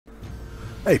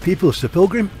Hey people, it's the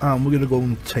Pilgrim and we're going to go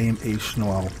and tame a snow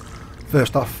owl.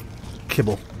 First off,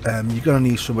 kibble. You're going to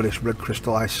need some of this red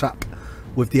crystallised sap.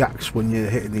 With the axe, when you're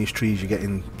hitting these trees you're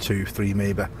getting 2, 3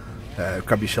 maybe.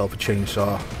 Grab yourself a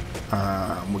chainsaw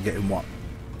and we're getting what?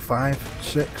 5,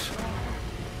 6?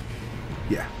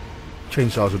 Yeah,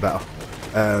 chainsaws are better.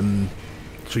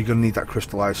 So you're going to need that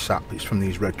crystallised sap. It's from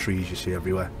these red trees you see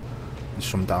everywhere. There's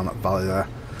some down that valley there.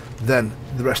 Then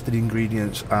the rest of the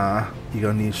ingredients are, you're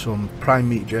going to need some prime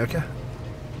meat jerky,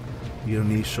 you're going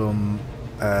to need some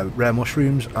rare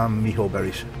mushrooms and miho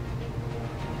berries.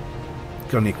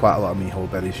 You're going to need quite a lot of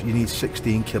miho berries. You need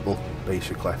 16 kibble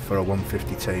basically for a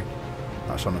 150 tame.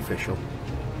 That's unofficial.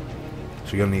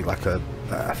 So you're going to need like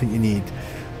I think you need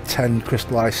 10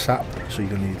 crystallised sap, so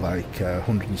you're going to need like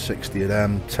 160 of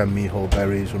them, 10 miho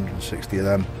berries, 160 of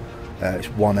them. It's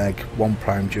 1 egg, 1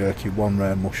 prime jerky, 1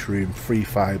 rare mushroom, 3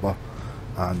 fibre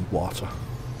and water.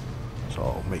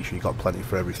 So make sure you've got plenty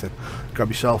for everything. Grab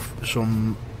yourself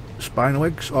some spino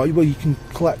eggs, or well, you can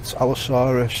collect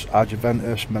Allosaurus,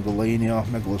 Argentavis, Megalania,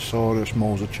 Megalosaurus,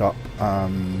 Mosachop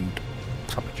and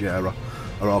Tapejara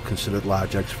are all considered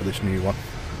large eggs for this new one.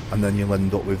 And then you'll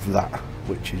end up with that,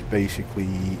 which is basically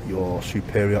your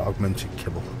Superior Augmented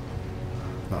Kibble.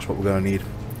 That's what we're going to need.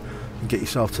 Get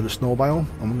yourself to the snow biome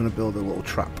and we're going to build a little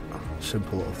trap.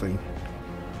 Simple little thing.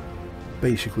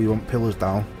 Basically you want pillars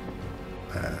down,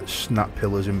 snap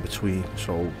pillars in between,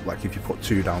 so like if you put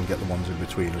 2 down, get the ones in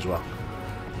between as well.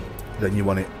 Then you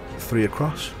want it 3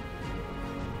 across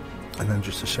and then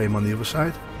just the same on the other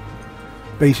side.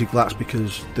 Basically that's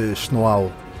because the snow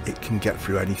owl, it can get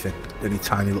through anything, any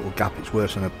tiny little gap. It's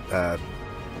worse than a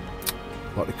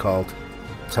what they called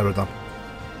pterodon.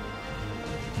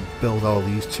 Build all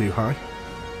these too high.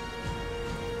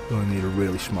 You're going to need a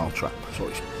really small trap, so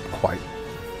it's quite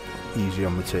easy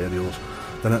on materials.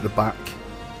 Then at the back,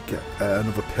 get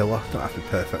another pillar. Don't have to be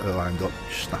perfectly lined up,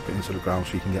 just snap it into the ground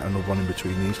so you can get another one in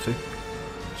between these two.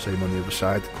 Same on the other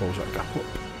side, close that gap up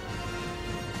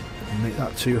and make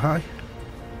that too high.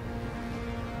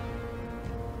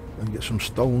 And get some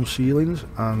stone ceilings,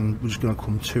 and we're just going to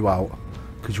come 2 out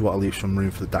because you want to leave some room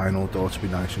for the dino door to be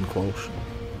nice and close.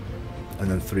 And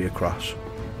then 3 across.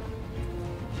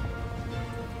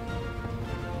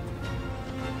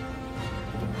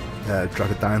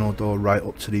 Drag a dino door right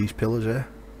up to these pillars here.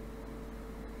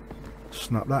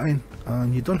 Snap that in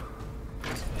and you're done.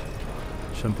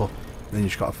 Simple. Then you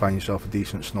just got to find yourself a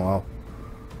decent snow owl.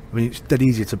 I mean, it's dead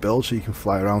easy to build, so you can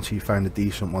fly around till you find a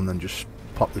decent one, then just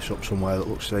pop this up somewhere that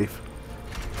looks safe.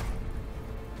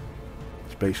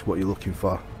 It's basically what you're looking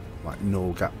for, like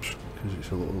no gaps, because it's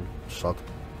a little sod.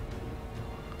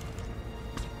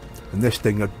 And this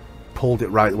thing, I pulled it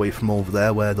right away from over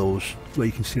there where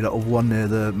you can see that other one near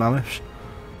the mammoths,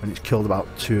 and it's killed about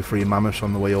 2 or 3 mammoths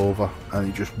on the way over, and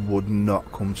it just would not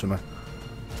come to me.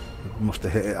 I must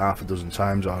have hit it half a dozen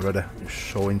times already. It's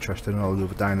so interested in all the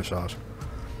other dinosaurs.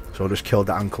 So I just killed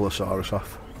that Ankylosaurus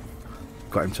off.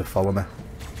 Got him to follow me.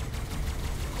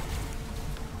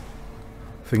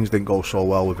 Things didn't go so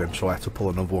well with him, so I had to pull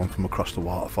another one from across the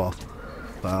waterfall.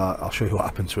 But I'll show you what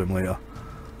happened to him later.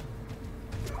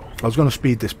 I was going to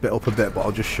speed this bit up a bit, but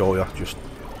I'll just show you, just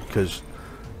because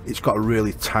it's got a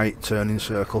really tight turning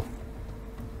circle,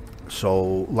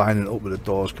 so lining it up with the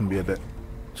doors can be a bit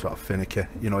sort of finicky,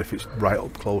 you know, if it's right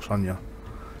up close on you.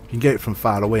 You can get it from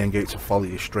far away and get it to follow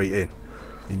you straight in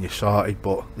and you're sorted,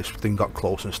 but this thing got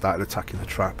close and started attacking the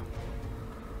trap.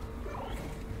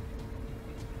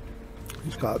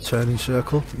 It's got a turning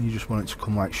circle and you just want it to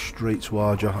come like straight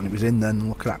towards you, and it was in then,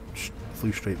 look at that, just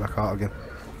flew straight back out again.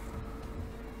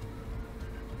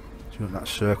 You want that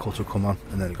circle to come on,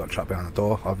 and then it got trapped behind the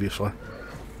door, obviously.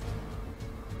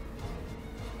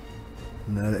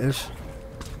 And there it is,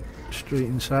 straight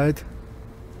inside.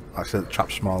 Like I said, the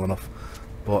trap's small enough,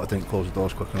 but I didn't close the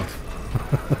doors quick enough.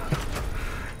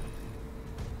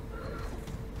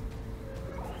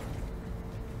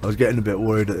 I was getting a bit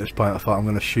worried at this point. I thought I'm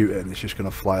going to shoot it and it's just going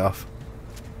to fly off.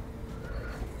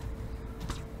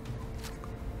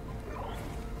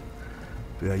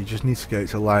 Yeah, you just need to get it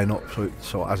to line up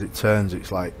so as it turns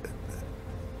it's like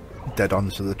dead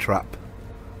onto the trap.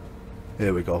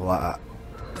 Here we go, like that.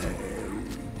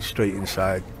 Straight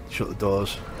inside, shut the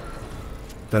doors.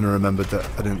 Then I remembered that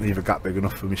I didn't leave a gap big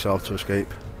enough for myself to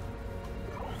escape.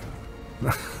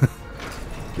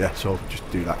 Yeah, so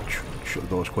just do that, shut the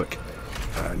doors quick,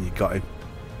 and you got him.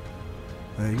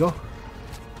 There you go.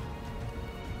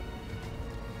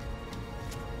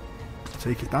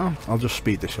 Take it down. I'll just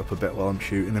speed this up a bit while I'm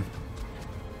shooting him.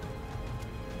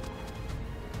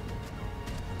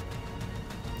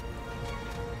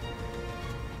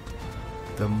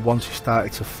 Then once he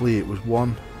started to flee, it was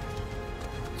 1,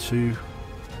 2,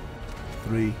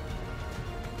 3,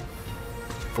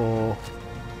 4,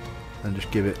 and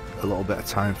just give it a little bit of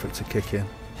time for it to kick in.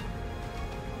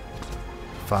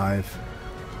 5,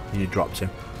 and you dropped him.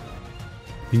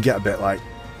 You can get a bit like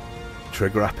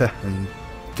trigger happy and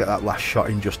get that last shot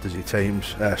in just as he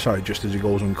tames, just as he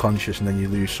goes unconscious, and then you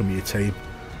lose some of your tame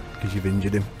because you've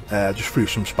injured him. Just threw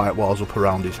some spike walls up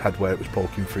around his head where it was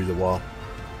poking through the wall,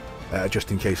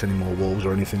 just in case any more wolves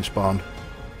or anything spawned.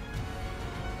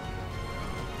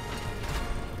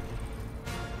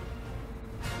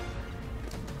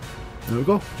 There we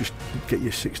go, just get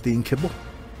your 16 kibble.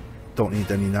 Don't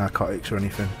need any narcotics or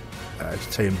anything.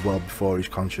 It's tamed well before his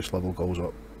conscious level goes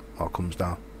up or comes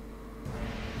down.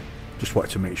 Just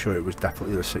wanted to make sure it was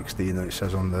definitely the 16 that it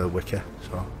says on the wiki.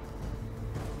 So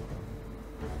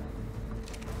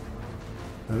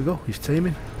there we go, he's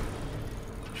taming.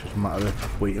 It's just a matter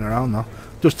of waiting around now.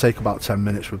 It does take about 10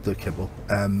 minutes with the kibble.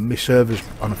 My server's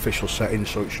on official settings,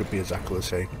 so it should be exactly the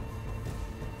same.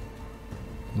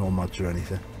 No mods or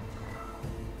anything.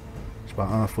 It's about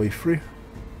halfway through.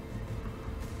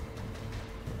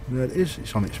 There it is,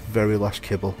 it's on its very last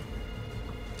kibble.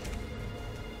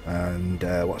 And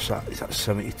what's that? It's at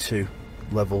 72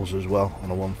 levels as well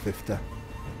on a 150. It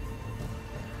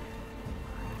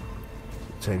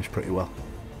tames pretty well.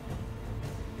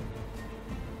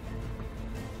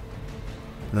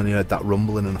 And then you heard that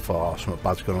rumbling and I thought, oh, something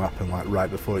bad's going to happen, like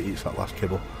right before it eats that last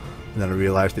kibble. And then I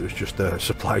realised it was just a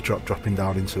supply drop dropping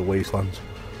down into the wastelands.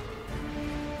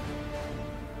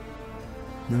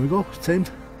 And there we go, it's tamed.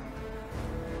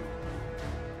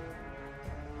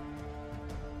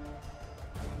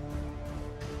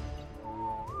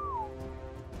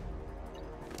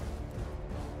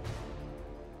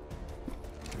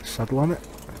 Saddle on it,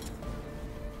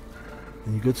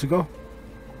 and you're good to go.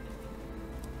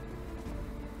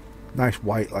 Nice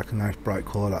white, like a nice bright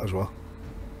colour that as well.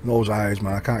 And those eyes,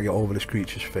 man, I can't get over this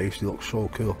creature's face, he looks so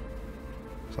cool.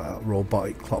 It's like that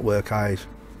robotic clockwork eyes.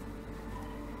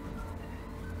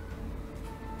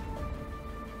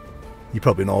 You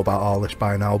probably know about all this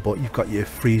by now, but you've got your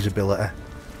freeze ability,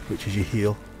 which is your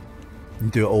heal. You can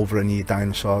do it over any of your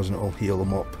dinosaurs and it'll heal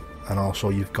them up. And also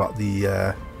you've got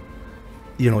the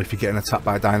you know, if you're getting attacked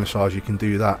by dinosaurs, you can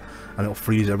do that and it'll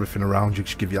freeze everything around you,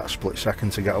 just give you that split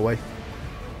second to get away.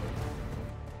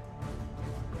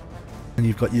 And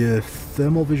you've got your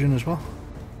thermal vision as well,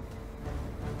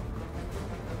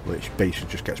 which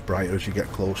basically just gets brighter as you get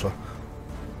closer.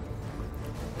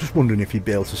 Just wondering if you'd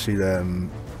be able to see them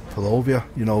Polovia,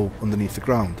 you know, underneath the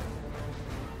ground.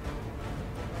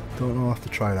 Don't know, I'll have to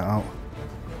try that out.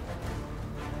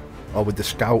 Or with the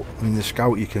scout, I mean the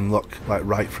scout you can look like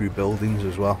right through buildings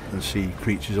as well and see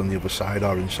creatures on the other side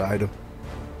or inside them.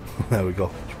 There we go,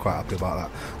 I'm quite happy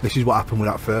about that. This is what happened with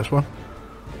that first one.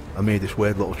 I made this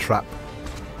weird little trap,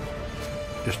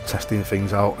 just testing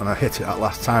things out, and I hit it that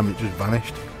last time and it just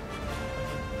vanished.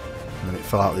 And then it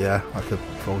fell out of the air like a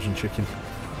frozen chicken,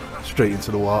 straight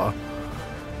into the water.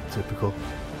 Typical.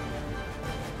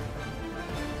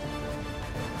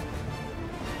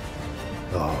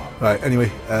 Oh, right, anyway,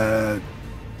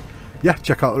 yeah,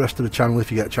 check out the rest of the channel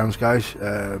if you get a chance, guys.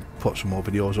 Put some more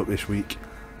videos up this week,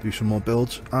 do some more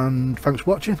builds, and thanks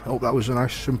for watching. I hope that was a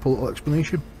nice simple little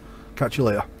explanation. Catch you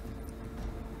later.